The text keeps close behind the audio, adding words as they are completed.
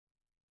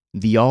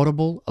the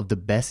audible of the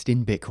best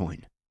in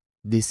Bitcoin.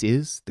 This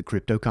is the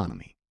Crypto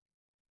Economy.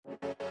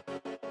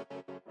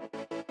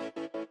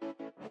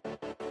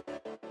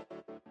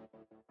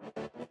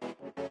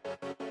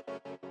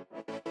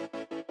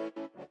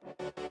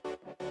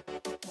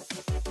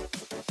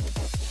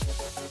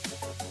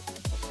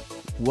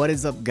 What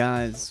is up,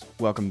 guys?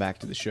 Welcome back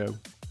to the show.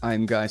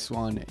 I'm Guy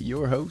Swan,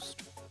 your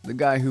host, the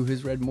guy who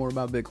has read more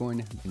about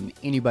Bitcoin than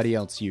anybody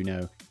else you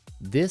know.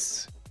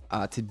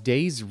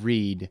 Today's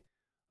read,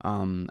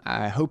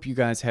 I hope you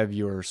guys have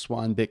your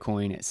Swan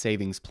Bitcoin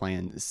savings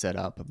plan set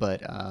up,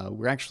 but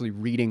we're actually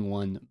reading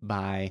one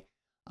by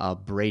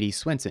Brady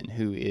Swenson,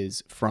 who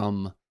is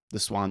from the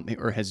Swan,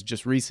 or has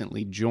just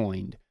recently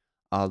joined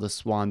the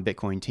Swan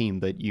Bitcoin team,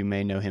 but you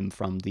may know him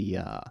from the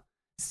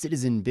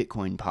Citizen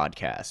Bitcoin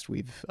podcast.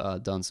 We've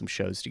done some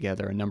shows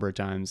together a number of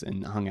times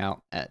and hung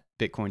out at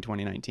Bitcoin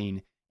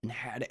 2019 and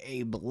had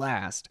a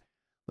blast.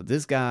 But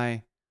this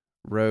guy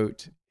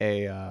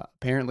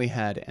apparently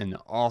had an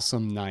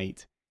awesome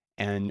night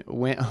and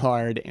went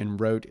hard and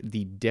wrote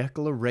the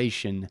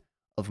Declaration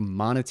of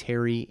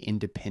Monetary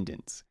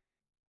Independence.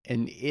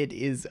 And it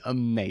is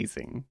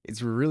amazing.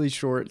 It's really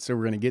short, so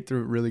we're going to get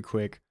through it really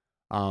quick.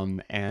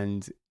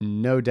 And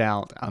no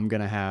doubt I'm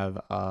going to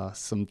have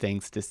some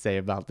things to say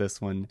about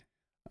this one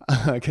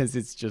because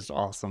it's just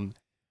awesome.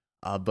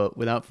 But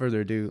without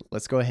further ado,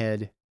 let's go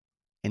ahead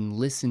and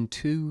listen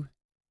to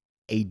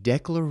A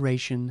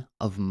Declaration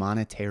of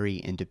Monetary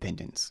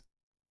Independence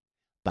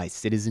by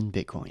Citizen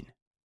Bitcoin.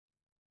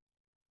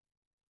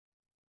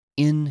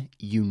 In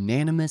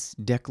unanimous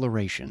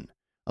declaration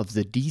of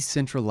the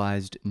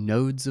decentralized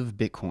nodes of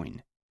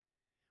Bitcoin,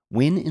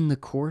 when in the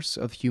course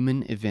of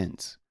human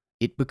events,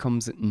 it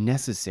becomes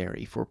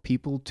necessary for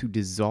people to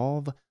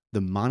dissolve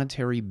the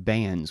monetary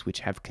bands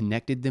which have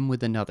connected them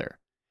with another,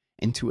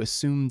 and to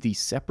assume the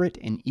separate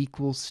and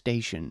equal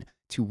station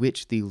to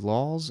which the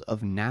laws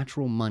of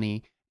natural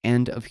money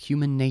and of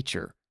human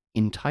nature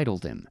entitle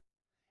them,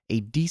 a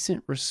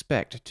decent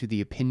respect to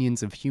the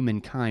opinions of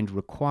humankind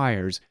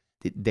requires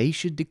that they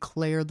should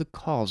declare the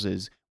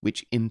causes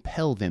which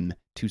impel them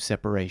to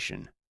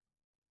separation.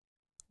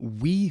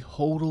 We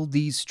hold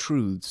these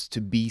truths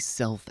to be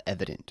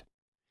self-evident,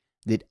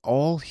 that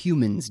all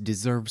humans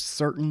deserve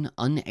certain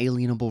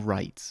unalienable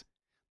rights,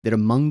 that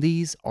among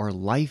these are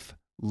life,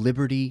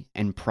 liberty,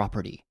 and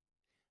property,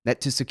 that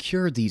to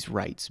secure these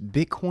rights,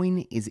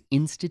 Bitcoin is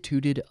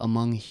instituted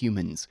among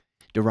humans,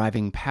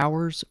 deriving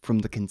powers from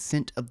the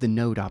consent of the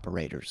node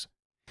operators,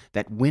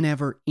 that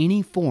whenever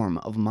any form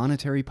of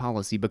monetary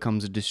policy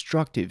becomes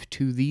destructive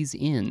to these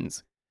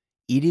ends,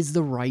 it is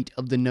the right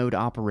of the node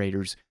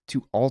operators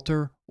to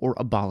alter or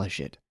abolish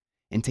it,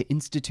 and to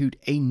institute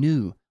a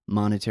new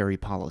monetary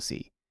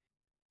policy,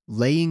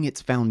 laying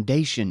its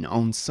foundation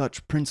on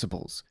such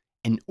principles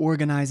and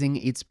organizing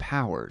its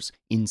powers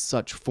in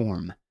such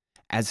form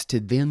as to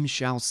them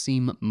shall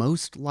seem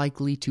most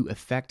likely to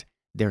affect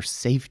their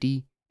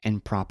safety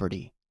and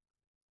property.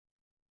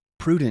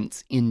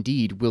 Prudence,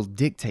 indeed, will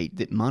dictate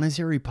that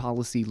monetary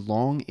policy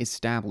long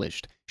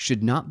established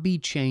should not be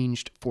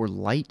changed for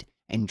light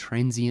and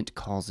transient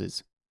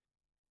causes.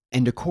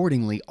 And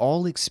accordingly,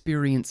 all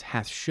experience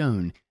hath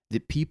shown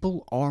that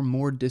people are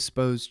more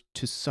disposed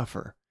to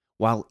suffer,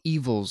 while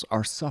evils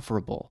are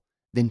sufferable,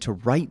 than to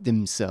right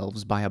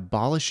themselves by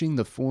abolishing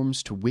the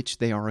forms to which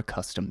they are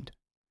accustomed.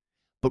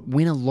 But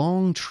when a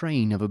long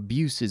train of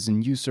abuses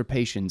and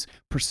usurpations,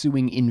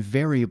 pursuing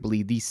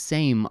invariably the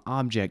same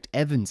object,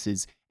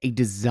 evinces a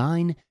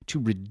design to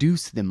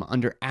reduce them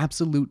under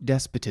absolute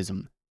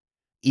despotism,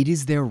 it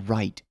is their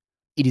right,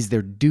 it is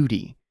their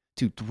duty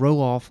to throw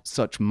off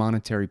such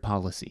monetary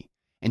policy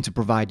and to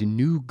provide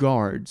new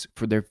guards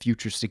for their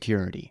future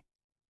security.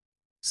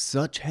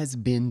 Such has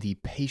been the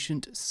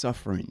patient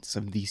sufferance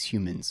of these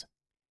humans,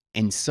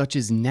 and such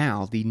is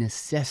now the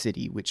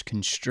necessity which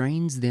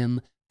constrains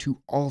them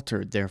to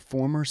alter their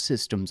former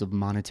systems of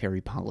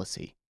monetary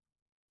policy.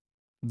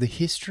 The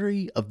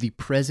history of the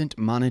present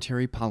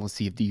monetary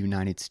policy of the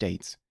United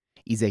States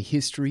is a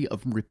history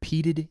of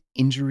repeated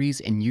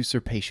injuries and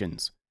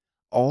usurpations,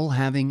 all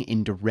having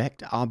in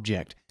direct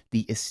object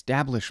the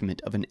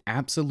establishment of an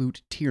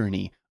absolute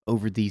tyranny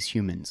over these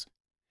humans.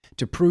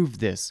 To prove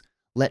this,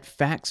 let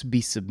facts be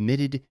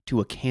submitted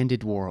to a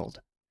candid world.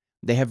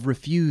 They have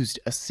refused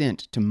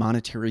assent to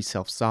monetary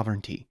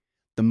self-sovereignty,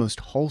 the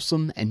most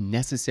wholesome and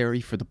necessary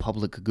for the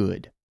public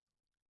good.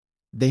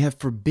 They have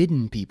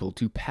forbidden people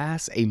to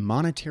pass a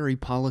monetary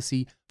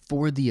policy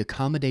for the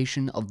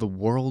accommodation of the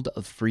world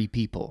of free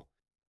people,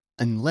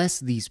 unless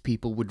these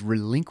people would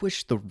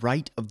relinquish the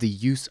right of the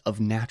use of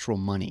natural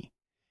money,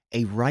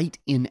 a right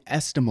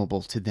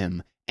inestimable to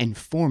them and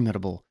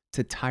formidable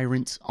to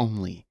tyrants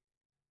only.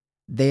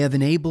 They have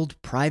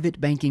enabled private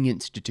banking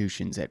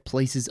institutions at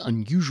places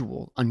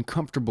unusual,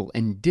 uncomfortable,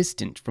 and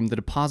distant from the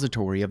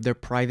depository of their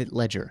private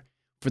ledger,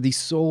 for the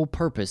sole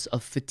purpose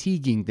of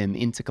fatiguing them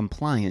into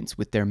compliance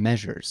with their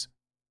measures.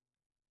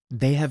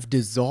 They have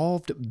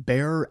dissolved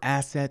bearer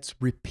assets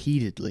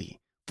repeatedly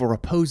for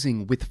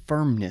opposing with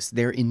firmness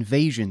their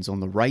invasions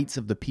on the rights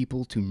of the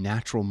people to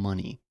natural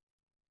money.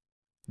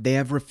 They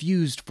have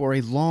refused for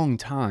a long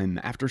time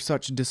after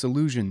such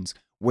disillusions,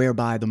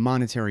 whereby the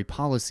monetary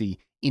policy,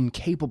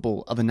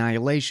 incapable of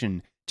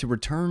annihilation, to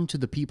return to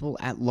the people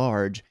at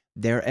large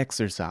their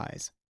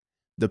exercise.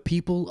 The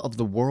people of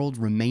the world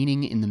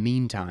remaining in the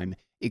meantime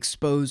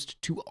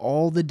exposed to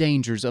all the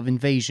dangers of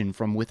invasion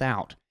from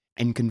without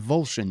and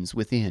convulsions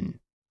within.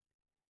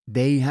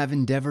 They have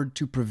endeavored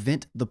to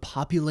prevent the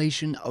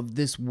population of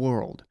this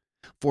world,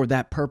 for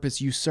that purpose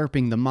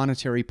usurping the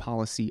monetary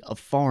policy of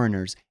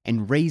foreigners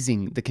and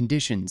raising the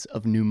conditions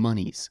of new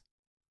monies.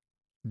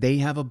 They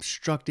have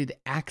obstructed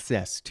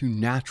access to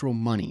natural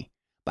money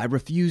by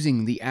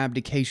refusing the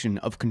abdication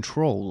of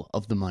control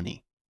of the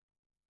money.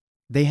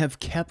 They have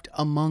kept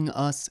among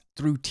us,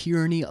 through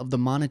tyranny of the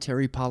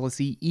monetary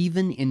policy,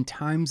 even in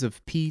times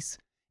of peace,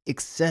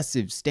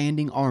 excessive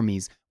standing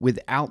armies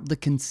without the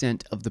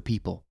consent of the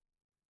people.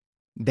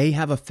 They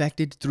have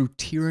affected, through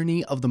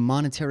tyranny of the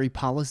monetary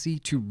policy,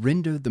 to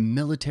render the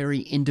military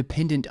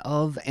independent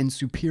of and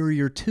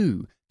superior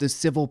to the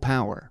civil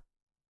power.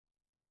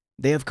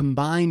 They have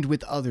combined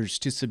with others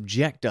to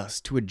subject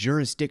us to a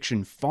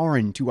jurisdiction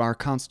foreign to our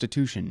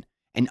Constitution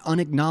and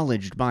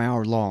unacknowledged by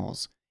our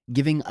laws,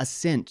 giving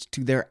assent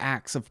to their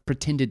acts of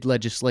pretended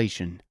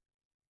legislation.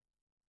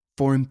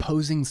 For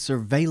imposing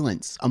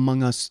surveillance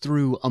among us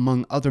through,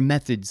 among other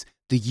methods,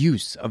 the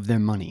use of their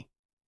money.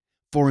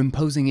 For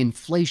imposing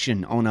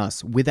inflation on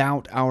us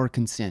without our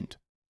consent.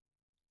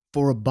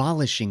 For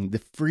abolishing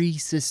the free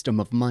system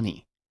of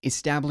money,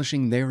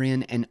 establishing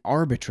therein an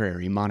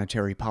arbitrary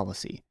monetary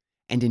policy,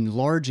 and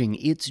enlarging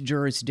its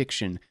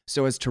jurisdiction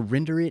so as to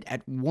render it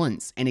at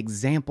once an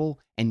example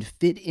and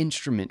fit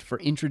instrument for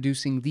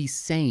introducing the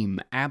same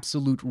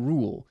absolute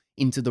rule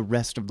into the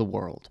rest of the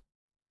world.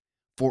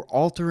 For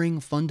altering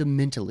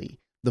fundamentally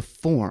the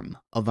form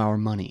of our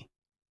money.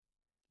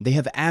 They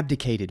have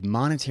abdicated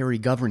monetary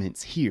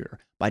governance here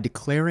by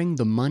declaring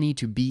the money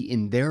to be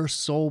in their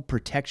sole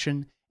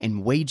protection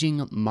and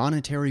waging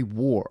monetary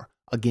war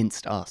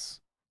against us.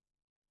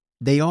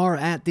 They are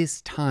at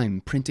this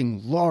time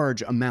printing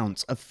large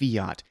amounts of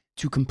fiat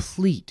to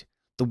complete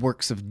the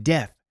works of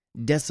death,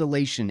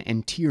 desolation,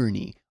 and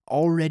tyranny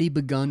already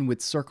begun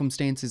with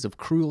circumstances of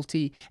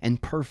cruelty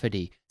and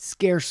perfidy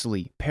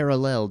scarcely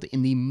paralleled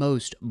in the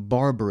most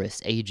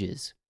barbarous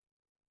ages.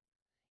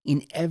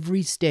 In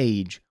every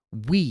stage,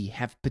 we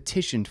have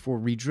petitioned for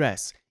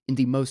redress in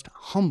the most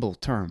humble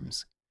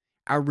terms.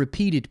 Our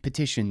repeated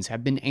petitions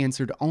have been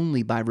answered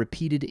only by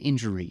repeated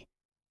injury.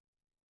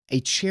 A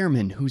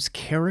chairman whose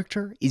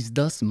character is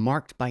thus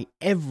marked by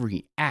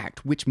every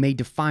act which may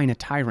define a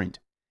tyrant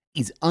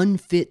is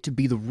unfit to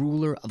be the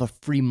ruler of a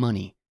free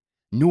money,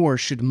 nor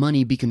should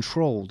money be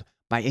controlled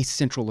by a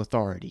central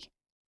authority.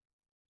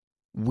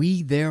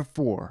 We,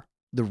 therefore,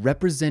 the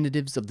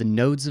representatives of the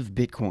nodes of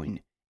Bitcoin,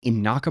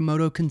 in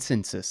Nakamoto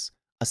Consensus,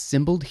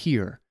 assembled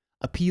here,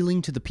 appealing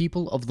to the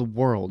people of the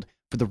world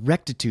for the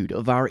rectitude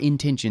of our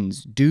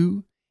intentions,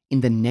 do,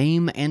 in the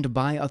name and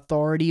by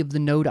authority of the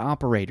node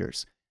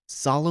operators,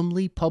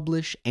 solemnly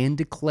publish and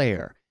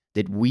declare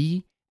that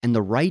we and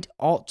the right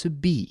ought to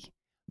be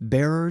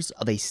bearers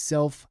of a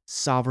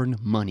self-sovereign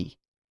money,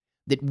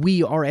 that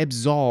we are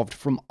absolved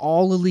from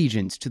all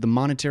allegiance to the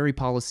monetary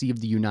policy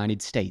of the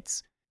United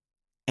States,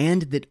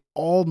 and that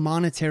all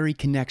monetary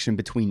connection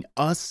between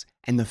us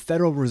and the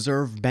Federal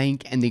Reserve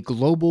Bank and the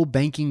global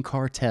banking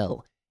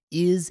cartel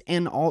is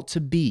and ought to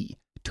be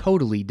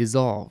totally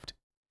dissolved,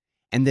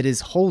 and that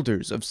as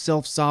holders of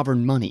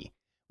self-sovereign money,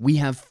 we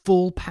have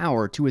full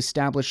power to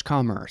establish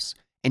commerce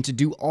and to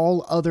do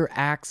all other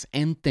acts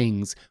and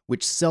things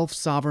which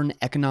self-sovereign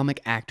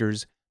economic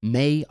actors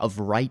may of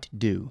right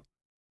do.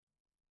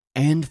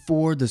 And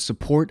for the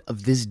support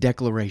of this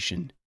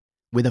declaration,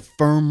 with a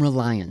firm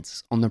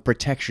reliance on the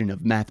protection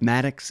of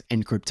mathematics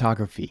and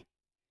cryptography,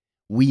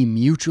 we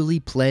mutually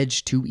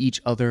pledge to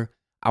each other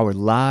our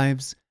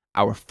lives,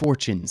 our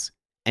fortunes,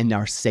 and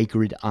our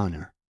sacred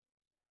honor.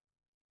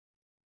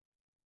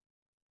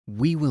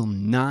 We will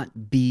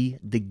not be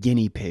the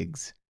guinea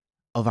pigs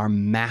of our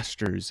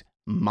masters'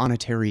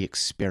 monetary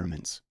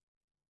experiments.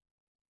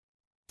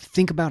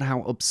 Think about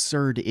how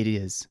absurd it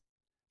is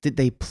that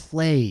they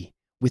play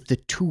with the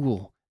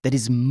tool that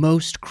is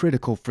most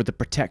critical for the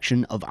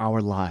protection of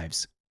our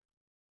lives,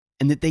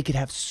 and that they could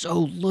have so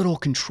little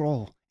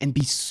control and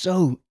be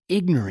so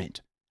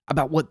ignorant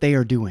about what they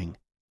are doing.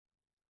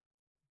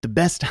 The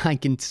best I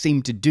can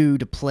seem to do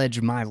to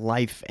pledge my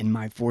life and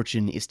my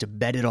fortune is to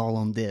bet it all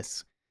on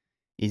this,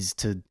 is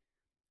to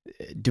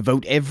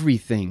devote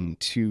everything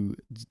to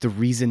the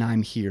reason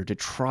I'm here, to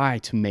try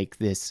to make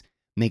this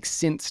make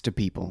sense to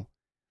people.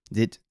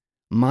 That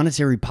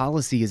monetary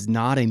policy is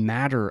not a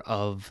matter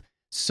of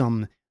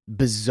some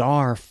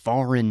bizarre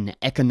foreign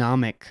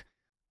economic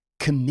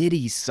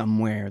committee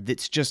somewhere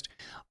that's just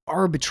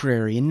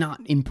arbitrary and not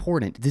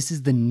important. This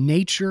is the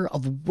nature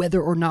of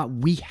whether or not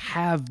we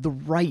have the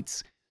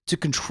rights to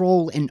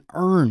control and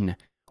earn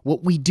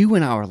what we do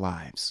in our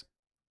lives.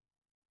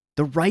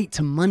 The right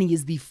to money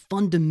is the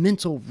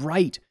fundamental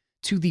right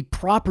to the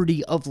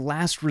property of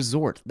last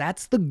resort.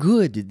 That's the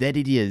good that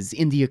it is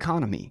in the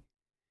economy.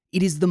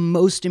 It is the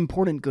most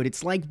important good.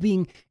 It's like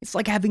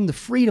having the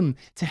freedom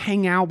to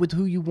hang out with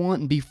who you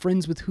want and be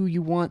friends with who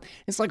you want.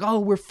 It's like, oh,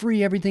 we're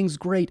free, everything's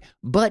great.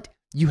 But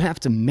you have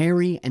to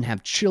marry and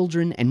have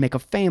children and make a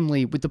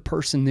family with the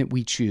person that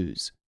we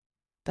choose.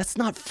 That's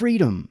not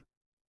freedom.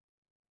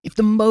 If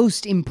the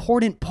most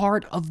important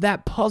part of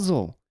that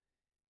puzzle,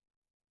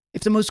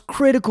 if the most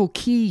critical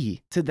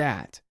key to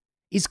that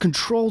is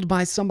controlled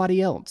by somebody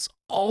else,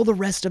 all the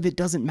rest of it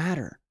doesn't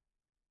matter.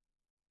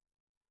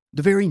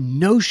 The very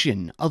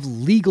notion of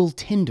legal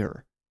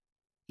tender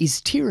is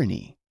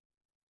tyranny.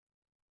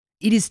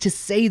 It is to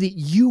say that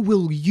you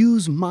will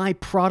use my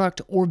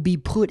product or be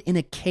put in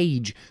a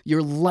cage.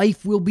 Your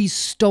life will be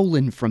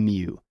stolen from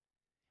you.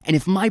 And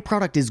if my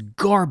product is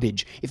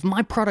garbage, if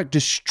my product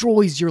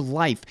destroys your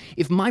life,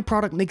 if my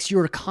product makes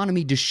your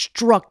economy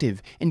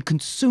destructive and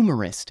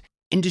consumerist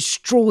and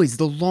destroys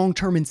the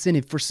long-term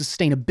incentive for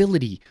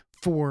sustainability,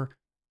 for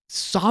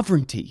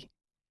sovereignty,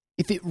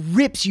 if it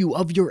rips you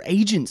of your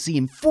agency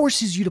and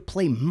forces you to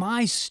play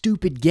my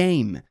stupid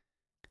game,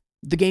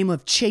 the game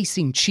of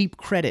chasing cheap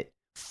credit,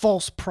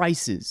 false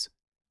prices,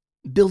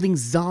 building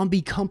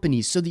zombie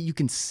companies so that you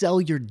can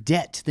sell your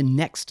debt to the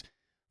next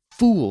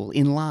fool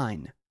in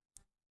line,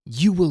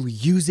 you will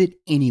use it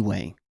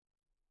anyway.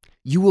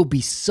 You will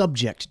be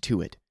subject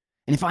to it.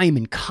 And if I am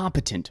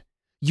incompetent,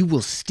 you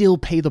will still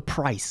pay the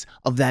price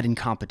of that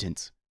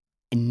incompetence.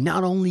 And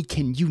not only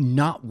can you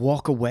not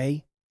walk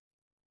away,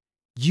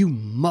 you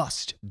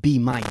must be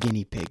my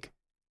guinea pig.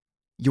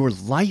 Your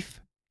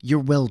life, your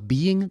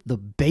well-being, the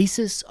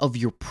basis of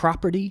your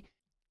property,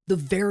 the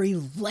very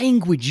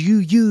language you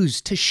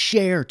use to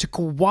share, to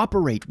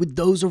cooperate with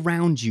those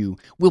around you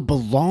will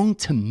belong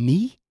to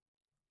me?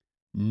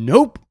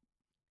 Nope.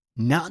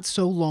 Not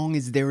so long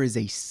as there is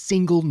a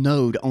single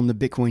node on the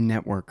Bitcoin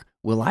network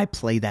will I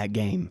play that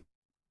game.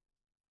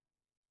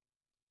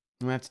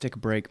 I'm going to have to take a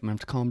break. I'm going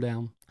to have to calm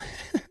down.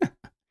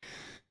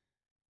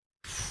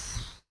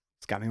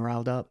 It's got me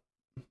riled up.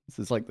 This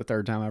is like the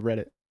third time I've read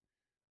it.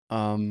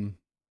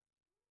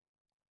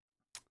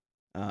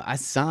 I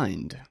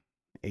signed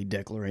a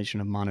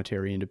Declaration of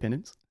Monetary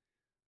Independence.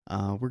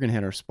 We're going to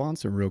hit our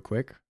sponsor real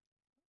quick,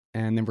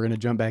 and then we're going to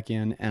jump back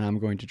in, and I'm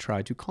going to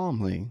try to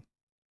calmly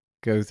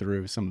go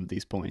through some of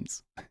these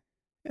points.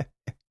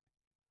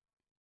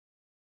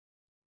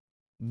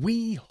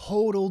 We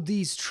hodl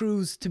these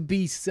truths to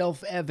be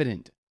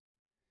self-evident.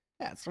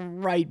 That's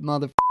right,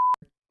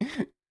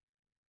 motherfucker.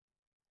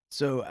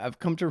 So I've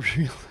come to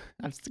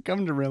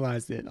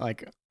realize that,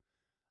 like,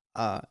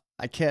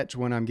 I catch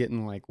when I'm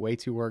getting like way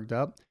too worked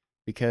up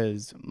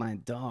because my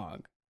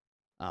dog,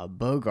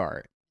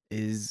 Bogart,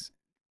 is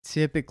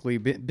typically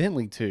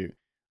Bentley too,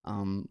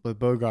 but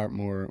Bogart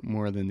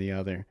more than the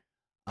other.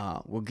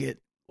 Will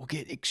get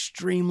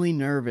extremely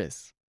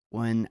nervous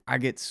when I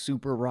get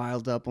super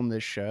riled up on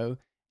this show,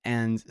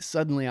 and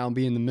suddenly I'll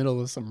be in the middle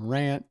of some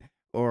rant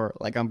or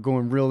like I'm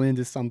going real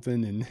into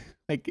something and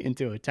like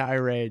into a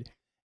tirade.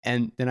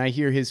 And then I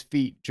hear his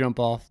feet jump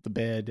off the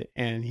bed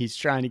and he's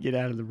trying to get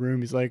out of the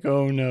room. He's like,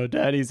 oh no,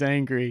 daddy's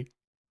angry.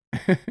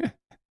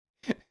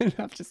 And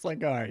I'm just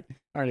like, all right,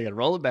 I gotta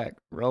roll it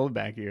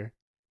back here.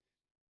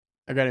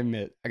 I gotta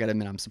admit,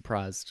 I'm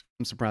surprised.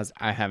 I'm surprised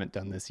I haven't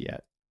done this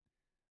yet.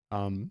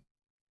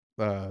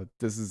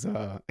 This is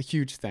a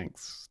huge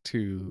thanks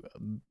to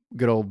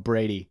good old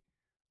Brady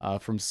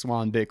from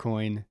Swan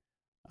Bitcoin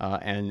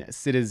and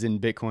Citizen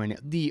Bitcoin,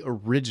 the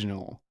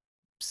original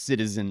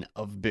citizen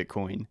of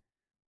Bitcoin,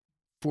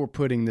 for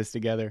putting this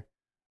together.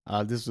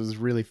 This was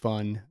really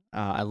fun.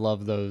 I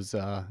love those.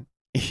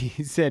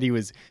 He said he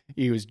was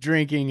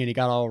drinking and he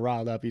got all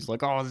riled up. He's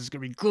like, "Oh, this is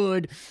gonna be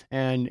good,"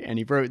 and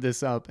he wrote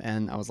this up,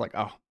 and I was like,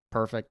 "Oh,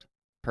 perfect.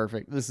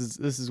 This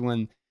is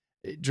when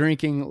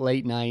drinking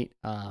late night,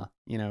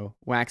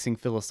 waxing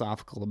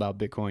philosophical about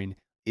Bitcoin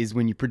is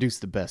when you produce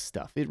the best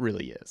stuff. It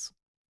really is."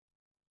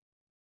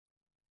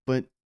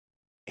 But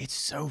it's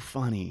so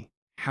funny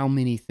how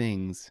many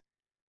things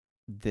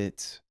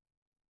that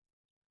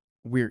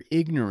we're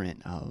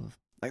ignorant of.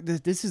 Like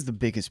this is the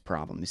biggest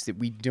problem, is that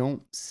we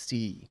don't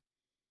see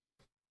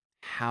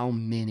how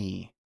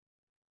many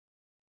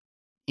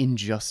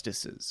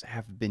injustices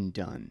have been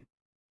done.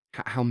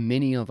 How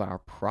many of our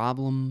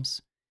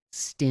problems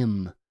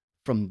stem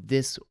from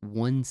this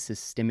one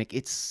systemic.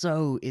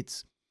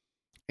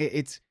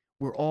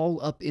 We're all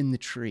up in the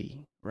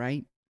tree,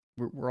 right?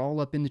 We're all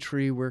up in the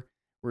tree. We're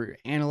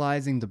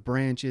analyzing the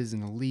branches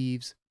and the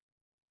leaves,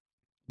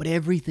 but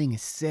everything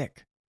is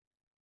sick.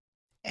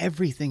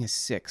 Everything is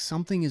sick.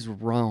 Something is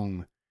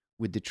wrong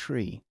with the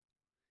tree,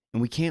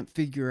 and we can't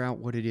figure out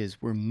what it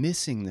is. We're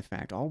missing the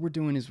fact. All we're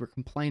doing is we're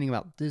complaining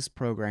about this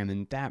program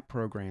and that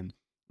program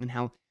and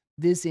how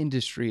this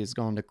industry has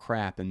gone to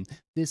crap and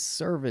this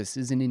service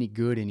isn't any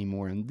good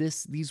anymore and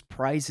these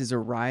prices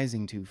are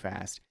rising too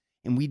fast.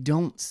 And we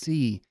don't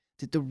see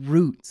that the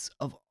roots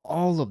of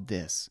all of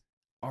this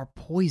are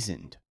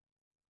poisoned.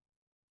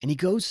 And he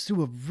goes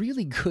through a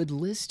really good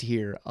list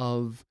here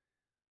of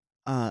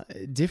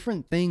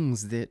different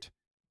things that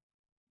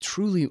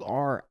truly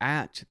are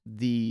at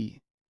the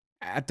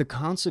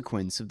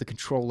consequence of the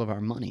control of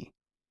our money.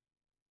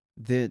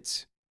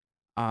 that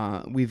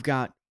we've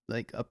got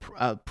like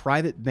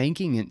private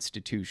banking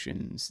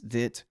institutions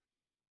that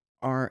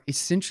are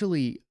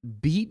essentially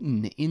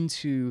beaten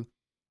into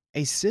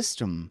a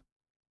system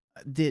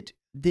that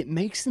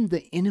makes them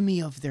the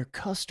enemy of their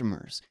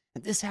customers.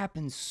 And this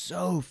happens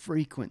so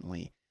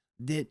frequently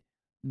that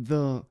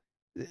the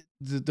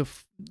the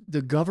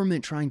the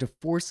government trying to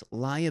force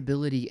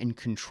liability and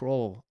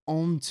control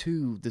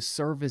onto the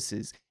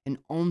services and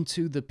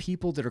onto the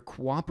people that are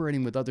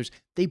cooperating with others,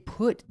 they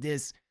put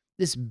this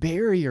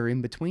barrier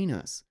in between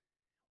us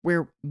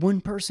where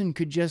one person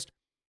could just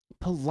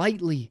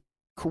politely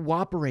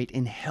cooperate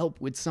and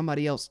help with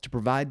somebody else to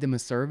provide them a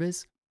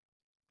service,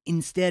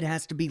 instead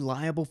has to be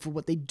liable for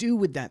what they do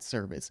with that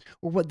service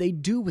or what they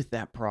do with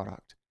that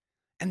product.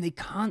 And they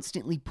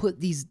constantly put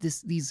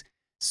these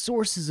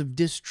sources of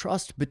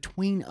distrust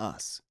between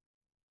us.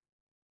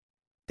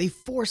 They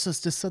force us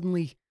to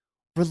suddenly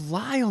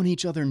rely on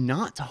each other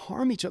not to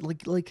harm each other.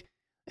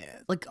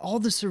 Like all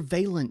the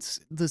surveillance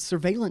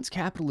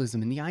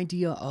capitalism and the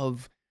idea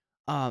of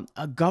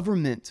a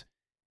government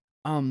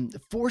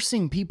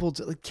forcing people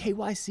to, like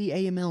KYC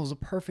AML is a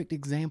perfect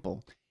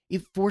example.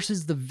 It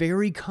forces the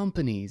very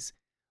companies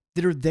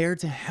that are there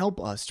to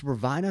help us, to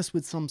provide us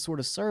with some sort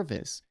of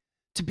service,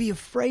 to be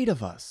afraid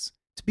of us,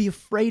 to be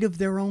afraid of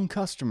their own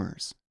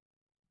customers,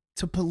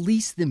 to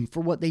police them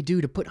for what they do,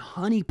 to put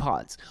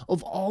honeypots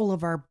of all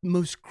of our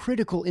most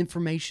critical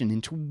information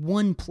into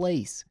one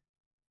place.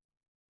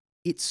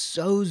 It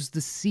sows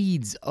the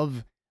seeds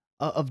of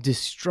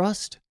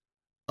distrust,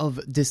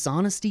 of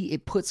dishonesty.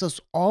 It puts us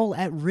all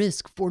at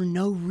risk for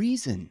no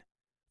reason.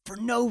 For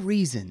no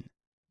reason.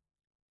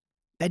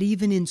 That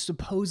even in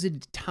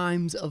supposed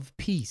times of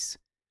peace,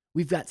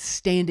 we've got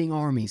standing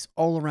armies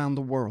all around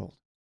the world.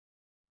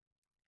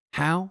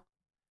 How?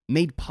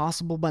 Made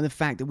possible by the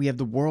fact that we have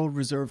the world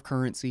reserve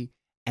currency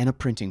and a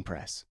printing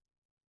press.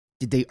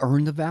 Did they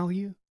earn the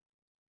value?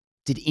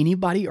 Did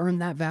anybody earn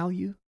that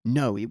value?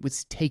 No, it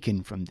was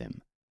taken from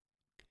them.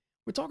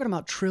 We're talking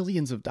about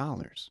trillions of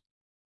dollars.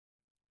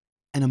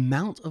 An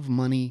amount of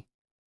money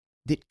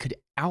that could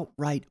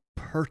outright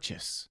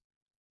purchase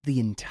the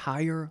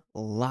entire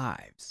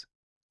lives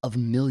of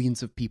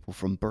millions of people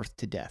from birth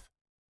to death.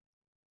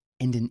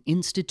 And an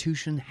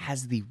institution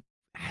has the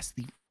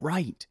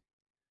right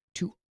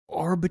to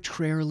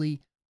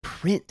arbitrarily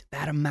print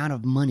that amount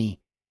of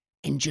money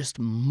and just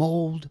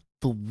mold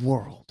the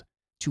world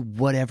to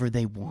whatever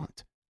they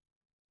want.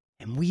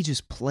 And we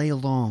just play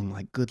along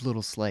like good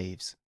little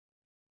slaves.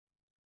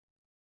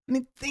 I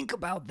mean, think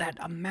about that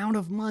amount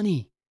of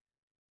money.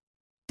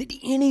 That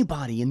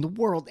anybody in the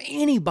world,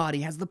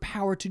 anybody has the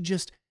power to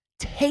just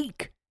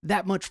take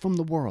that much from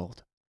the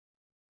world.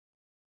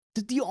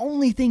 That the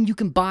only thing you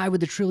can buy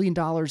with $1 trillion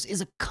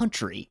is a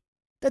country.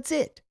 That's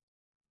it.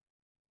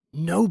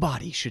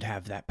 Nobody should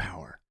have that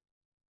power.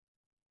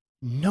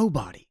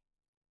 Nobody.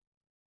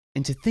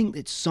 And to think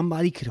that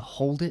somebody could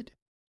hold it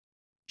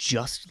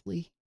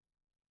justly,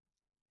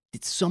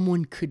 that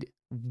someone could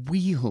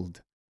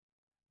wield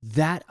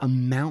that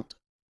amount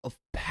of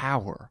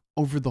power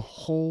over the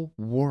whole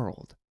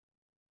world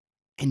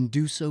and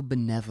do so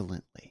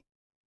benevolently,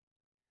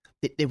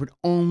 that there would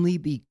only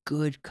be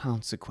good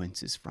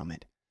consequences from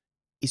it,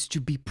 is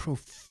to be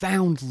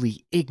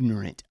profoundly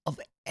ignorant of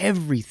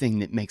everything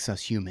that makes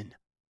us human.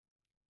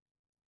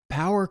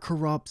 Power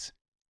corrupts.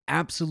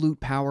 Absolute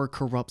power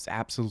corrupts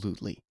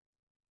absolutely.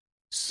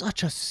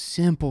 Such a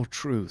simple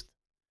truth.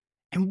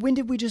 And when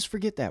did we just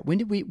forget that? When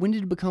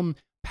did it become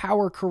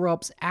power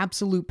corrupts,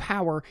 absolute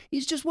power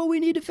is just what we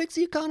need to fix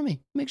the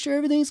economy, make sure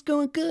everything's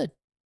going good?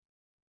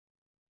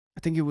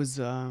 I think it was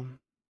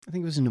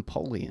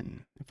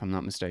Napoleon, if I'm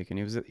not mistaken.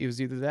 It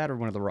was either that or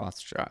one of the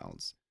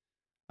Rothschilds.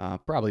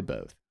 Probably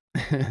both.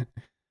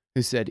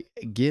 Who said,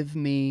 "Give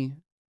me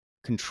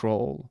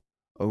control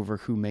over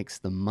who makes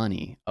the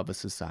money of a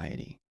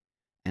society,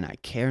 and I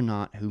care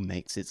not who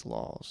makes its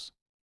laws."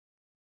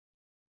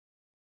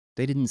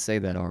 They didn't say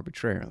that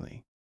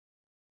arbitrarily.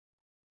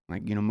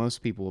 Like,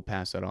 most people will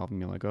pass that off and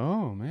be like,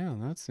 "Oh,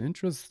 man, that's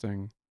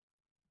interesting."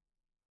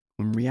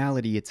 In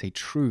reality, it's a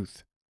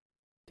truth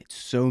that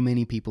so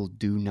many people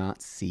do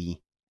not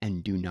see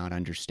and do not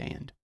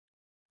understand.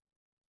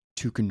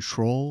 To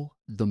control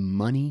the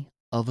money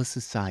of a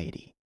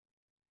society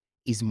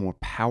is more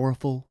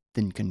powerful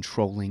than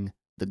controlling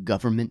the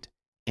government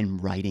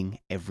and writing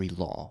every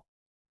law.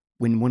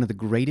 When one of the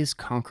greatest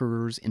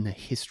conquerors in the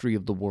history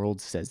of the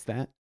world says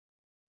that,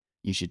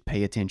 you should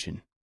pay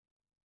attention.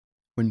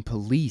 When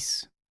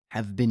police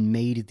have been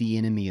made the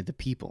enemy of the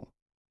people,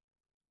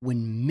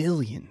 when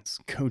millions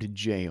go to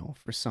jail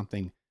for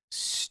something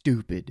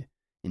stupid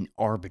and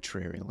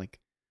arbitrary like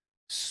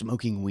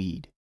smoking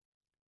weed,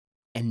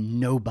 and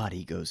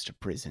nobody goes to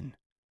prison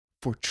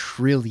for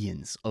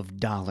trillions of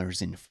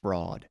dollars in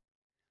fraud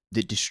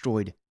that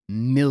destroyed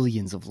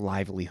millions of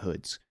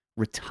livelihoods,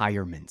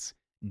 retirements,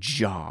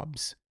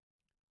 jobs,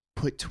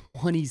 put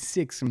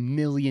 26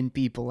 million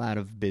people out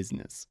of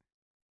business.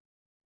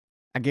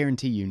 I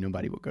guarantee you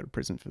nobody will go to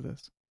prison for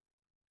this.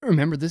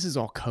 Remember, this is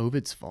all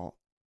COVID's fault.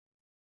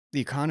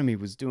 The economy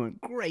was doing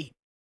great.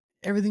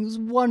 everything was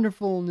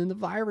wonderful, and then the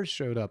virus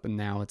showed up, and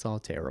now it's all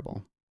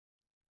terrible.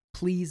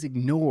 Please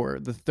ignore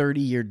the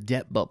 30-year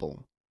debt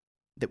bubble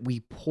that we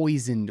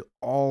poisoned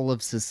all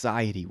of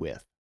society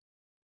with.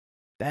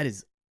 That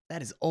is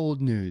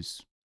old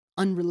news,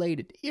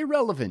 unrelated,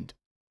 irrelevant.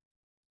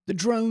 The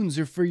drones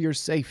are for your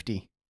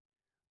safety.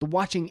 The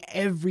watching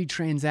every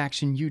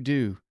transaction you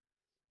do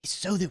is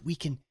so that we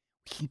can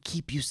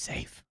keep you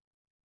safe.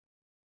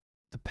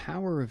 The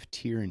power of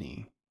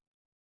tyranny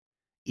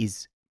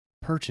is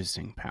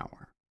purchasing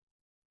power.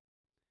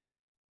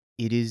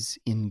 It is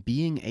in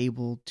being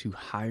able to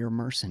hire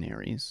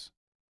mercenaries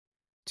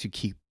to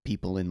keep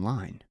people in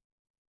line.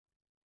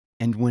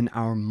 And when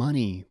our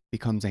money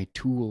becomes a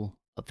tool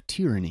of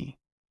tyranny,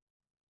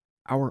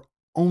 our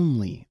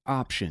only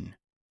option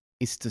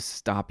is to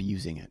stop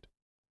using it.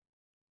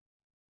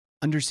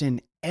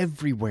 Understand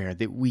everywhere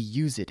that we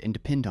use it and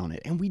depend on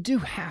it. And we do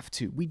have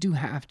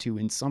to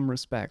in some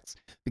respects,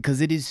 because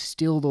it is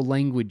still the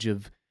language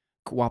of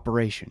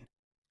cooperation.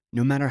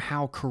 No matter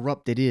how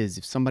corrupt it is,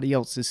 if somebody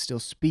else is still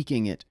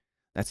speaking it,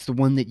 that's the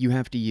one that you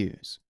have to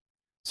use.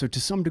 So to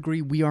some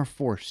degree, we are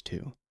forced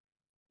to.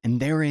 And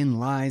therein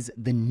lies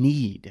the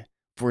need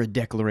for a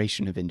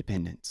Declaration of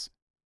Independence.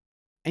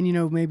 And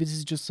maybe this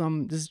is just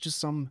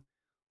some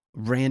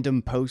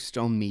random post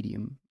on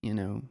Medium,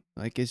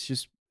 like it's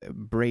just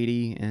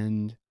Brady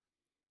and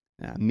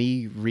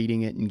me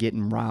reading it and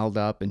getting riled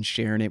up and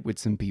sharing it with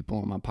some people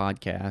on my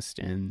podcast,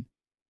 and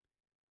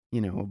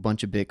a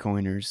bunch of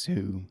Bitcoiners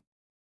who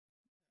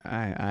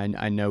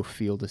I know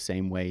feel the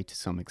same way to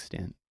some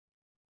extent,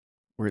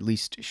 or at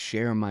least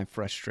share my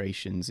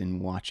frustrations in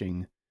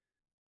watching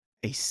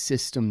a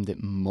system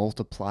that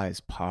multiplies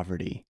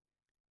poverty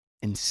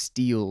and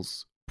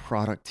steals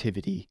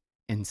productivity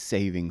and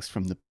savings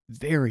from the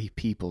very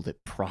people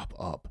that prop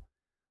up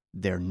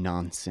their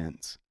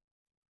nonsense.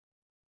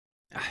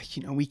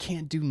 We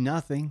can't do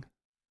nothing.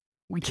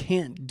 We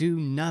can't do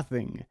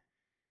nothing.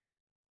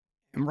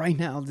 And right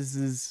now, this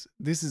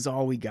is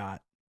all we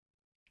got.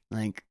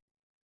 Like,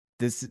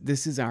 this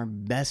is our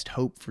best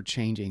hope for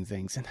changing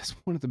things. And that's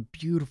one of the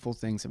beautiful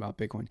things about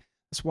Bitcoin.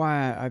 That's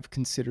why I've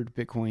considered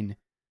Bitcoin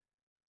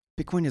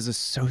is a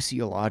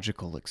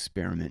sociological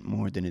experiment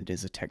more than it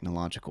is a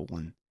technological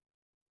one.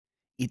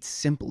 It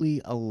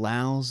simply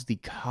allows the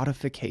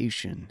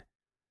codification,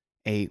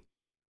 a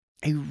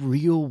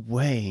real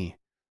way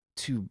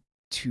to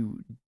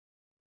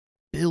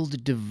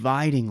build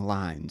dividing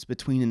lines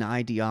between an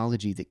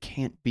ideology that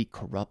can't be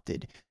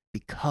corrupted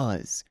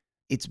because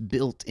it's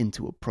built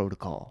into a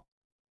protocol.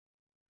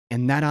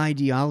 And that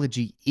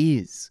ideology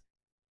is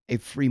a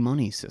free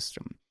money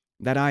system.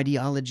 That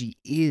ideology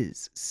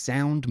is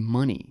sound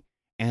money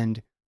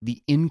and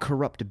the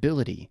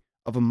incorruptibility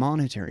of a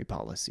monetary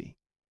policy.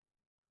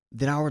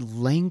 That our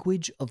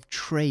language of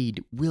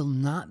trade will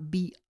not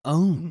be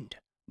owned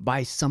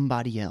by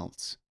somebody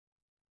else.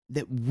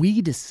 That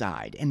we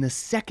decide, and the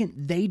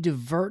second they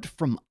divert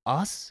from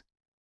us,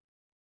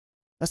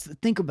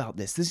 think about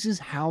this. This is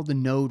how the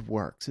node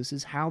works. This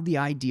is how the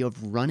idea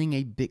of running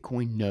a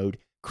Bitcoin node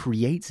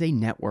creates a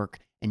network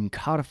and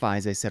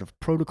codifies a set of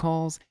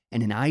protocols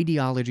and an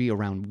ideology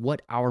around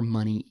what our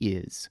money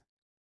is.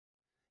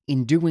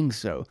 In doing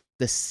so,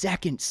 the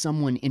second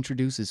someone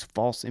introduces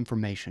false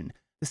information,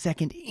 the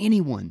second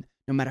anyone,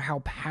 no matter how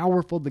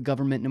powerful the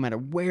government, no matter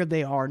where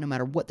they are, no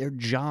matter what their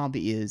job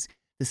is,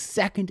 the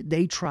second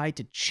they try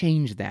to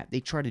change that,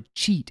 they try to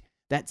cheat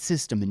that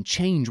system and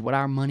change what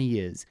our money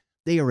is,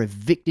 they are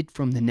evicted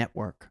from the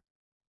network.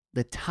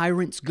 The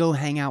tyrants go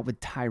hang out with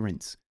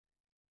tyrants.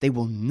 They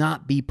will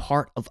not be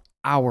part of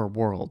our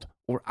world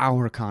or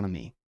our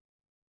economy.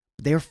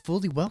 They are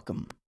fully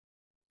welcome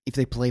if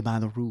they play by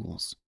the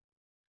rules.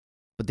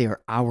 But they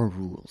are our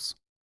rules.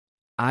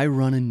 I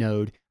run a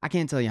node. I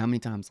can't tell you how many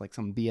times, like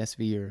some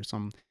BSV or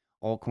some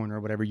altcoin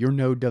or whatever, your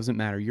node doesn't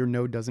matter. Your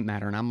node doesn't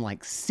matter. And I'm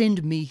like,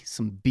 send me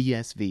some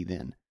BSV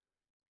then.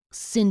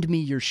 Send me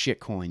your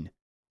shitcoin.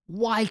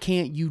 Why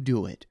can't you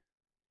do it?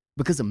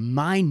 Because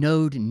my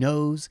node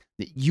knows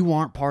that you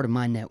aren't part of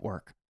my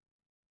network.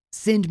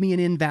 Send me an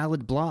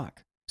invalid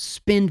block.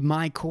 Spend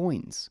my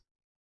coins.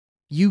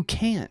 You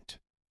can't.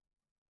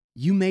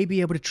 You may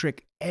be able to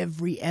trick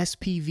every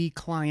SPV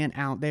client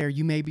out there.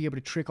 You may be able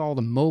to trick all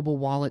the mobile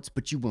wallets,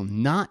 but you will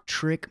not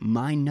trick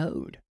my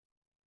node.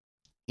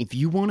 If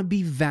you want to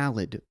be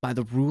valid by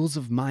the rules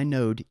of my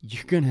node,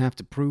 you're going to have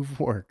to prove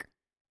work.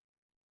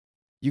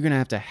 You're going to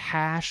have to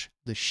hash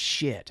the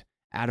shit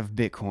out of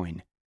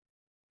Bitcoin.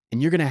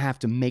 And you're going to have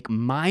to make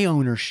my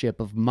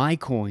ownership of my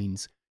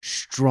coins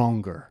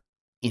stronger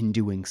in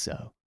doing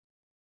so.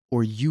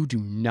 Or you do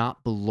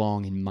not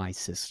belong in my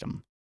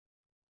system.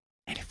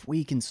 And if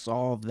we can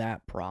solve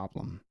that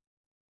problem,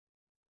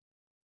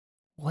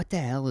 what the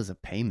hell is a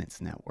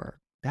payments network?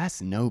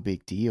 That's no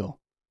big deal.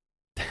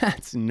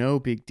 That's no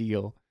big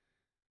deal.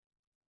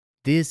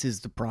 This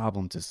is the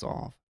problem to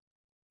solve.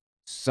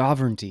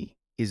 Sovereignty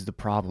is the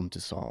problem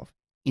to solve.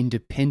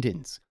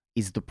 Independence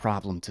is the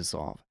problem to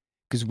solve.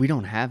 Because we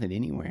don't have it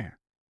anywhere.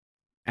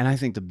 And I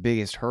think the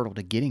biggest hurdle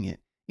to getting it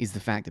is the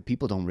fact that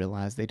people don't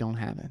realize they don't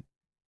have it.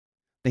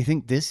 They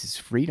think this is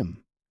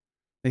freedom.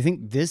 They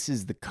think this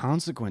is the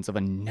consequence of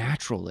a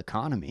natural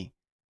economy.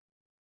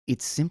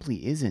 It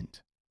simply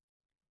isn't.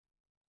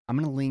 I'm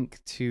going to link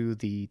to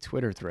the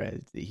Twitter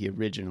thread that he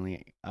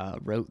originally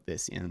wrote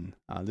this in.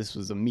 This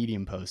was a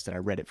Medium post that I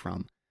read it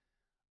from.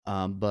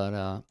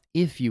 But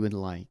if you would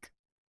like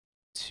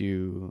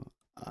to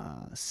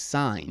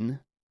sign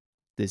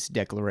this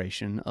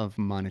Declaration of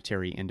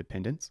Monetary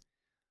Independence,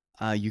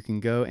 you can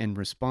go and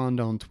respond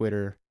on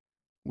Twitter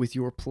with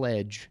your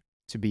pledge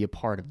to be a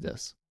part of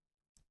this.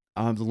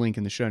 I'll have the link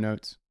in the show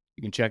notes.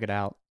 You can check it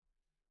out.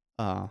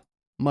 Uh,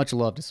 Much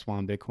love to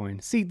Swan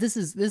Bitcoin. See, this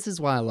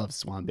is why I love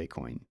Swan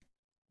Bitcoin.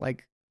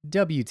 Like,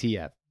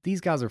 WTF? These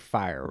guys are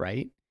fire,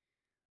 right?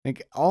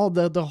 Like, all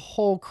the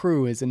whole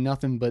crew is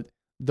nothing but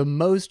the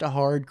most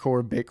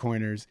hardcore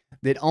Bitcoiners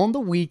that on the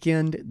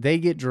weekend they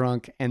get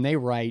drunk and they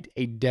write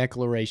a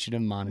Declaration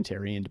of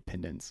Monetary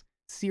Independence.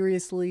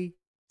 Seriously,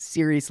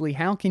 seriously,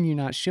 how can you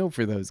not shill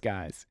for those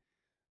guys?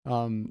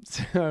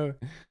 So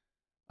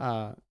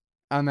uh,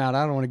 I'm out.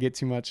 I don't want to get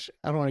too much.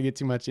 I don't want to get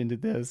too much into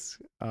this.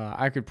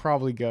 I could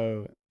probably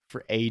go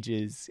for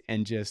ages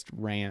and just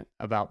rant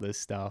about this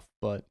stuff,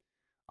 but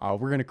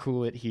we're gonna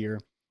cool it here.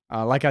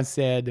 Like I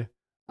said,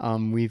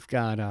 we've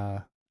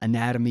got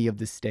Anatomy of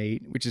the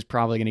State, which is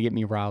probably gonna get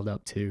me riled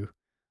up too,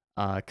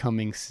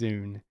 coming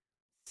soon.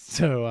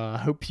 So I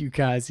hope you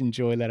guys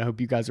enjoy that. I hope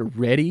you guys are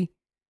ready,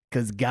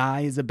 cause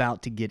Guy is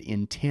about to get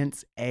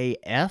intense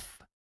AF.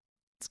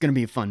 It's gonna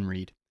be a fun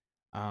read.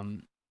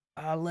 Um,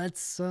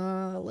 let's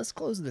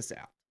close this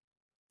out.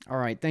 All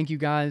right, thank you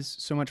guys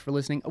so much for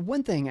listening.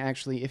 One thing,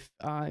 actually, if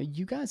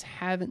you guys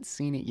haven't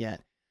seen it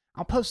yet,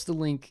 I'll post the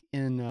link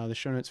in the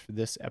show notes for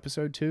this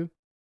episode too,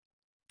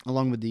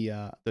 along with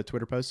the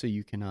Twitter post, so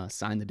you can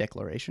sign the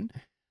declaration.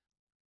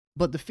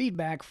 But the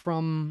feedback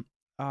from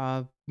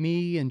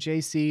me and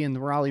JC and the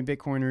Raleigh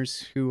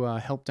Bitcoiners who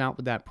helped out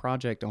with that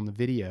project on the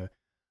video,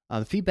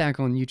 the feedback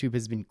on YouTube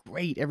has been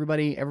great.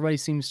 Everybody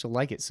seems to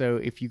like it. So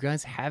if you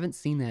guys haven't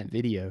seen that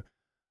video,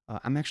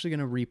 I'm actually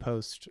going to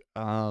repost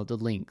the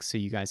link so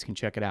you guys can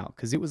check it out,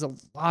 because it was a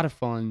lot of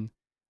fun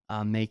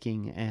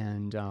making,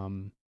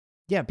 and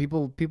yeah,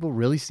 people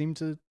really seem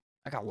to.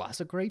 I got lots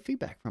of great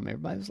feedback from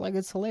everybody. It was like,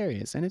 it's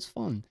hilarious and it's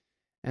fun,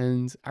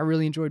 and I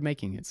really enjoyed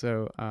making it.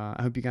 So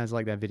I hope you guys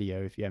like that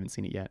video if you haven't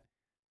seen it yet.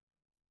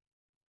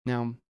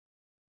 Now,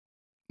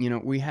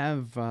 we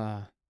have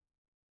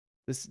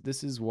this.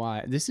 This is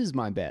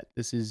my bet.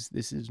 This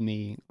is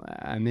me.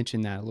 I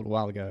mentioned that a little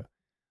while ago.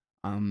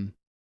 Um,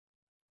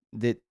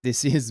 that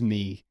this is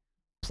me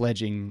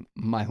pledging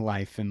my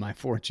life and my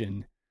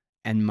fortune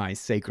and my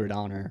sacred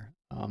honor.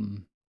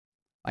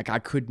 Like, I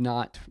could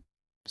not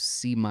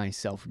see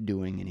myself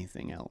doing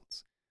anything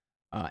else.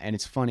 And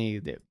it's funny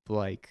that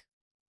like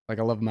I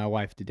love my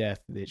wife to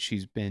death, that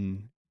she's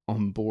been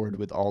on board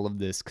with all of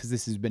this, because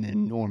this has been an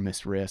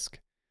enormous risk.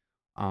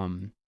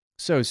 Um,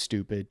 so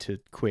stupid to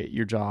quit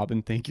your job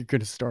and think you're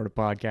going to start a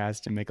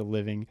podcast and make a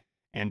living,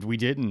 and we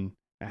didn't.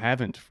 I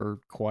haven't for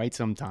quite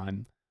some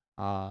time.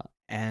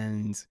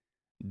 And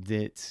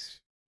that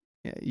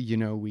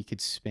we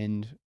could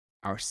spend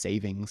our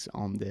savings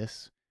on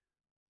this.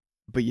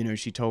 But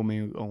she told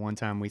me one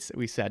time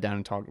we sat down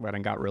and talked about it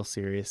and got real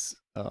serious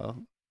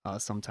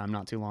sometime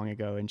not too long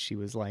ago, and she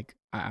was like,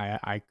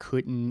 I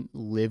couldn't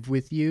live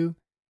with you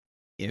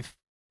if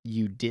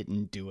you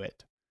didn't do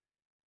it.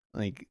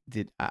 Like,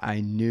 that I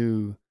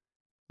knew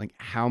like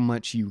how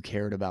much you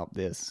cared about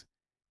this,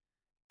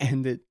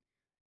 and that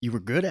you were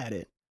good at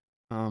it.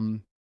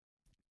 Um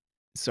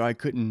so I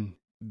couldn't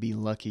be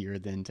luckier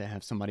than to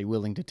have somebody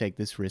willing to take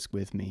this risk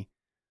with me.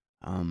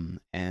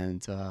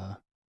 And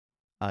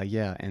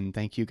Yeah, and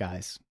thank you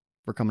guys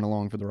for coming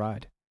along for the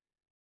ride.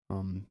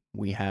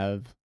 We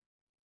have,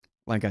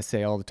 like I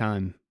say all the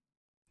time,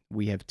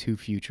 we have two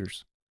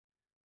futures.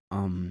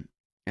 Um,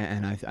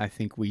 and I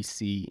think we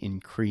see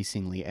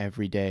increasingly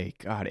every day,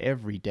 God,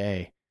 every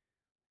day,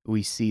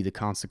 we see the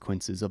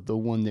consequences of the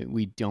one that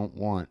we don't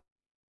want,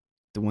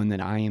 the one that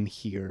I am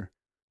here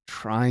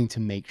trying to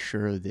make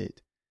sure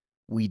that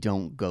we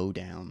don't go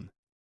down.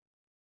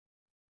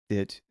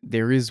 That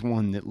there is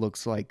one that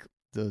looks like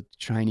the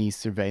Chinese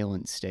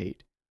surveillance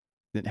state,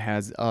 that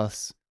has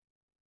us,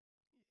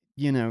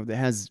 that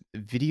has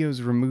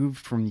videos removed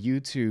from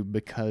YouTube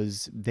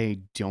because they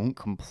don't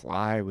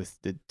comply with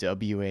the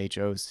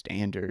WHO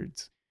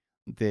standards,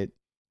 that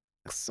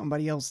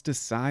somebody else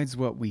decides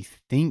what we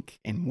think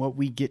and what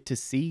we get to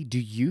see. Do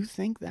you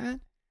think that?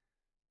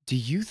 Do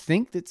you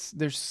think that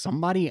there's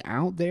somebody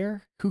out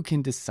there who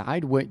can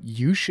decide what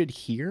you should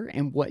hear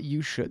and what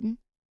you shouldn't?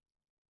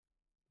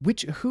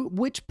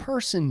 Which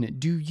person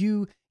do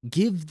you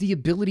give the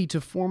ability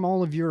to form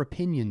all of your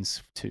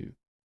opinions to?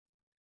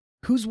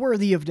 Who's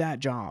worthy of that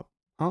job?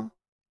 Huh?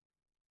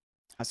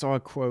 I saw a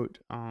quote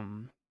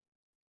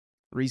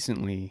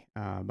recently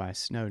by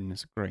Snowden.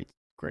 It's a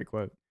great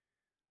quote.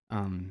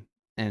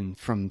 And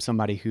from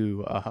somebody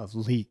who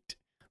leaked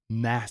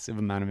massive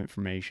amount of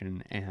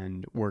information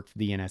and worked for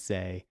the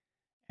NSA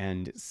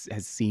and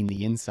has seen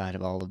the inside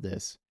of all of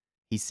this.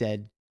 He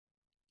said,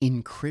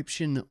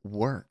 "Encryption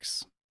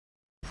works.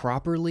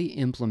 Properly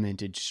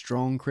implemented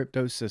strong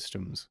crypto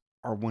systems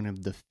are one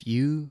of the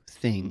few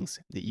things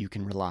that you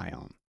can rely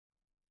on.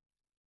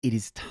 It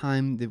is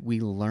time that we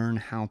learn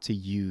how to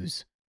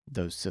use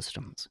those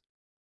systems.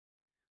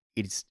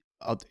 It's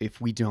if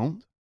we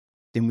don't,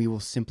 then we will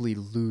simply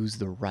lose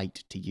the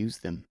right to use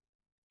them.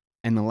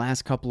 And the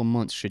last couple of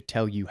months should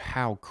tell you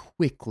how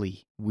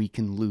quickly we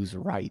can lose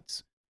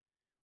rights.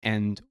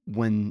 And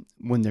when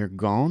they're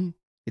gone,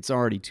 it's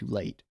already too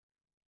late.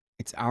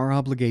 It's our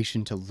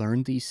obligation to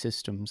learn these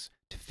systems,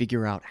 to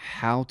figure out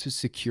how to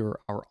secure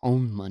our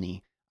own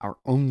money, our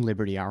own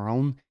liberty, our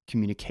own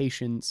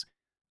communications,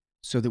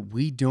 so that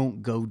we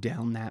don't go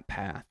down that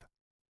path,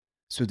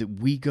 so that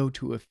we go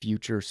to a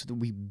future, so that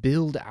we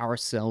build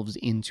ourselves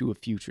into a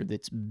future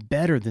that's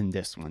better than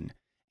this one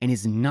and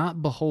is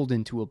not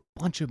beholden to a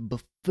bunch of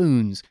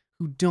buffoons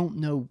who don't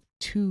know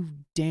two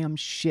damn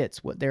shits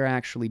what they're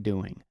actually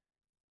doing.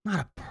 Not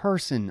a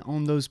person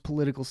on those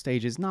political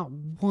stages, not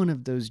one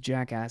of those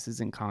jackasses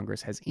in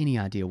Congress has any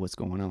idea what's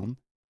going on.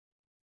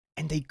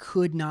 And they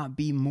could not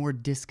be more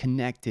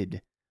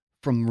disconnected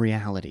from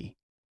reality.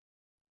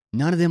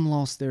 None of them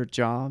lost their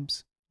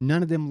jobs.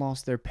 None of them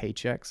lost their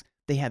paychecks.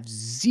 They have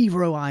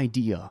zero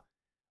idea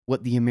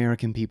what the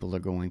American people are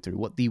going through,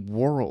 what the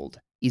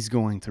world is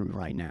going through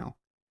right now.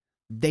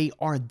 They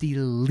are the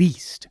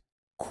least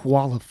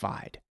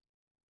qualified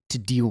to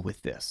deal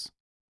with this.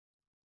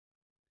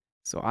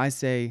 So I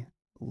say,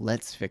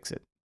 let's fix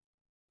it.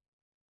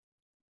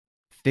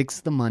 Fix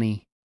the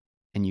money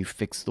and you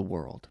fix the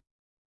world.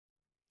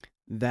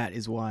 That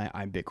is why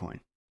I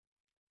Bitcoin.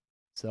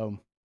 So,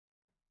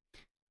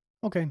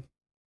 okay,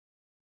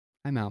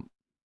 I'm out.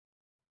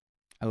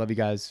 I love you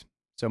guys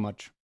so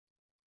much.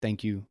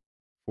 Thank you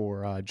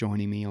for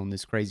joining me on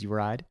this crazy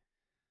ride.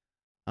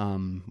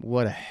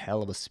 What a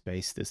hell of a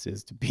space this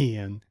is to be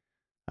in.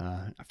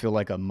 I feel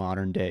like a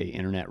modern day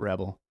internet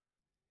rebel.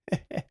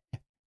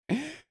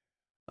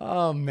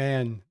 Oh,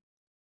 man.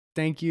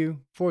 Thank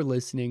you for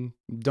listening.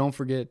 Don't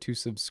forget to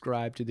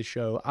subscribe to the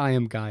show. I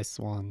am Guy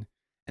Swan,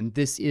 and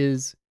this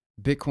is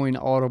Bitcoin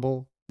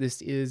Audible.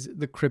 This is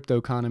the crypto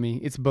economy.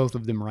 It's both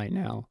of them right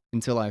now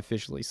until I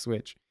officially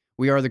switch.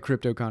 We are the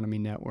Crypto Economy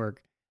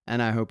Network,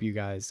 and I hope you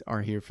guys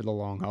are here for the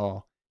long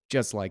haul,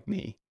 just like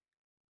me.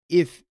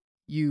 If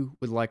you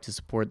would like to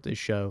support this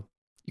show,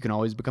 you can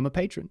always become a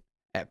patron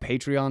at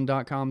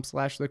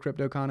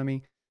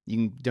patreon.com/thecryptoeconomy. You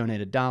can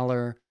donate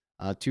 $1,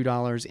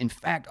 $2. In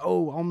fact,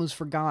 almost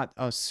forgot,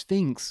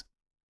 Sphinx.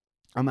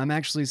 I'm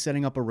actually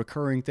setting up a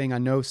recurring thing. I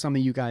know some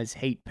of you guys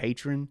hate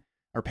Patreon.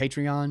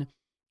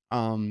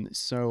 And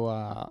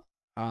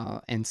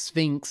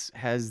Sphinx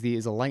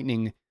is a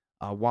Lightning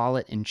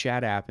wallet and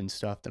chat app and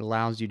stuff that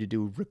allows you to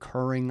do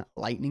recurring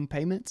Lightning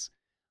payments.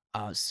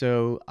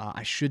 So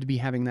I should be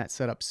having that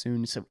set up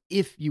soon. So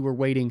if you were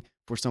waiting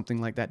for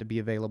something like that to be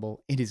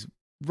available, it is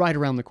right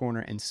around the corner,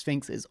 and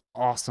Sphinx is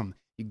awesome.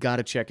 You got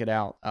to check it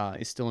out.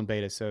 It's still in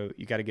beta, so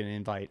you got to get an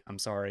invite. I'm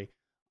sorry.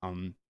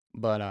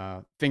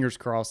 But fingers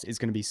crossed, it's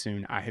going to be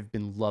soon. I have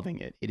been loving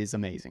it. It is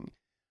amazing.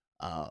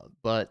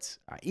 But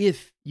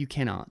if you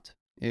cannot,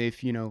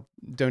 if,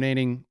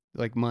 donating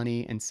like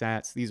money and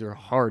sats, these are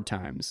hard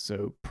times.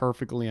 So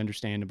perfectly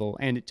understandable.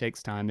 And it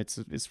takes time.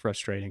 It's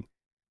frustrating.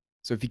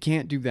 So if you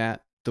can't do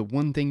that, the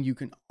one thing you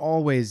can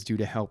always do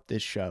to help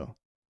this show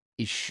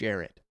is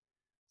share it.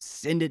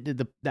 Send it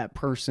to that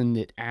person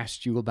that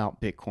asked you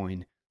about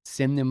Bitcoin.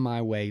 Send them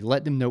my way.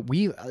 Let them know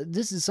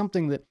this is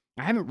something that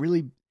I haven't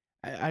really.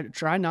 I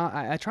try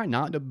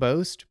not to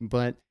boast,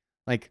 but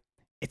like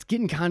it's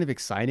getting kind of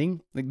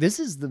exciting. Like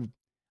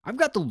I've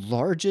got the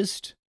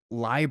largest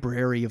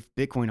library of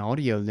Bitcoin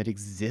audio that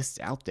exists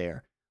out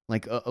there.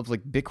 Like of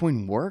like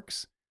Bitcoin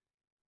works.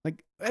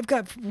 Like we've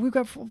got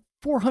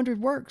 400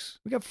 works.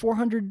 We got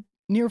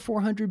near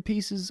 400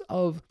 pieces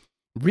of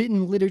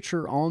written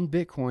literature on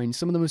Bitcoin,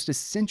 some of the most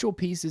essential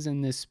pieces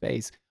in this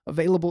space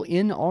available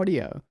in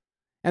audio.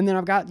 And then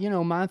I've got,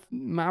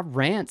 my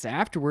rants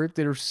afterward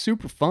that are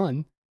super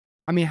fun.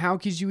 I mean, how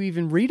could you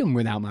even read them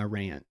without my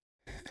rant?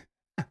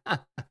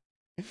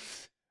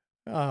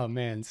 Oh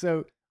man.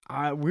 So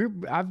I've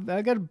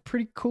got a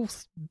pretty cool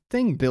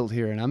thing built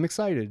here and I'm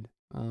excited.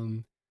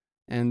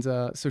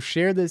 So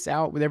share this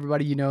out with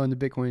everybody you know in the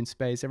Bitcoin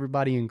space,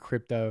 everybody in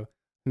crypto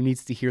who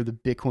needs to hear the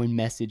Bitcoin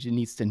message and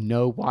needs to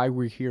know why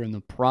we're here and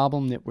the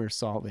problem that we're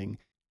solving.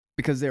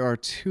 Because there are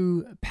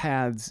two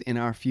paths in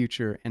our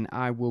future, and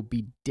I will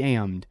be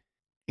damned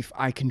if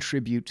I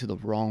contribute to the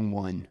wrong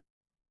one.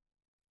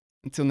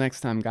 Until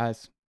next time,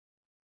 guys,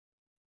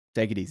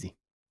 take it easy.